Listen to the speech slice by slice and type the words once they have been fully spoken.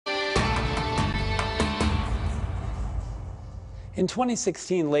In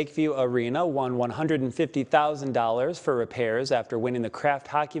 2016, Lakeview Arena won $150,000 for repairs after winning the Kraft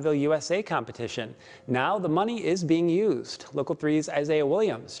Hockeyville USA competition. Now the money is being used. Local 3's Isaiah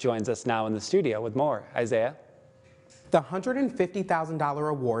Williams joins us now in the studio with more. Isaiah? The $150,000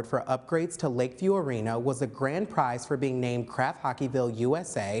 award for upgrades to Lakeview Arena was a grand prize for being named Kraft Hockeyville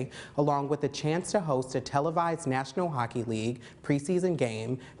USA, along with a chance to host a televised National Hockey League preseason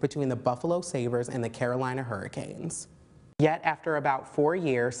game between the Buffalo Sabres and the Carolina Hurricanes. Yet after about 4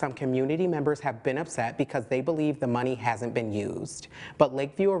 years, some community members have been upset because they believe the money hasn't been used. But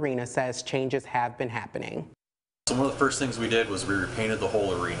Lakeview Arena says changes have been happening. So one of the first things we did was we repainted the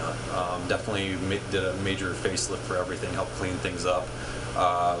whole arena. Definitely did a major facelift for everything, helped clean things up.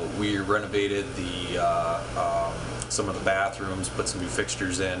 We renovated some of the bathrooms, put some new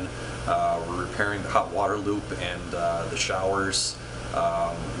fixtures in. We're repairing the hot water loop and the showers.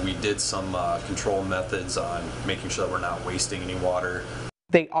 We did some control methods on making sure that we're not wasting any water.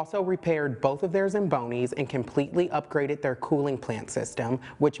 They also repaired both of their Zambonis and completely upgraded their cooling plant system,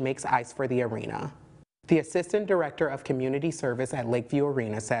 which makes ice for the arena. The Assistant Director of Community Service at Lakeview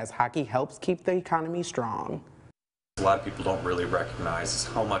Arena says hockey helps keep the economy strong. A lot of people don't really recognize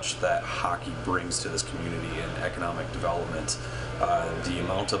how much that hockey brings to this community and economic development. The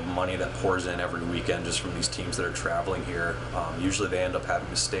amount of money that pours in every weekend just from these teams that are traveling here. Usually they end up having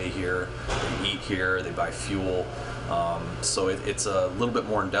to stay here, they eat here, they buy fuel. So it's a little bit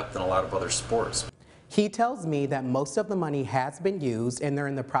more in depth than a lot of other sports. He tells me that most of the money has been used and they're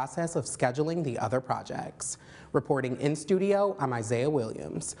in the process of scheduling the other projects. Reporting in studio, I'm Isaiah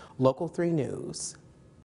Williams, Local 3 News.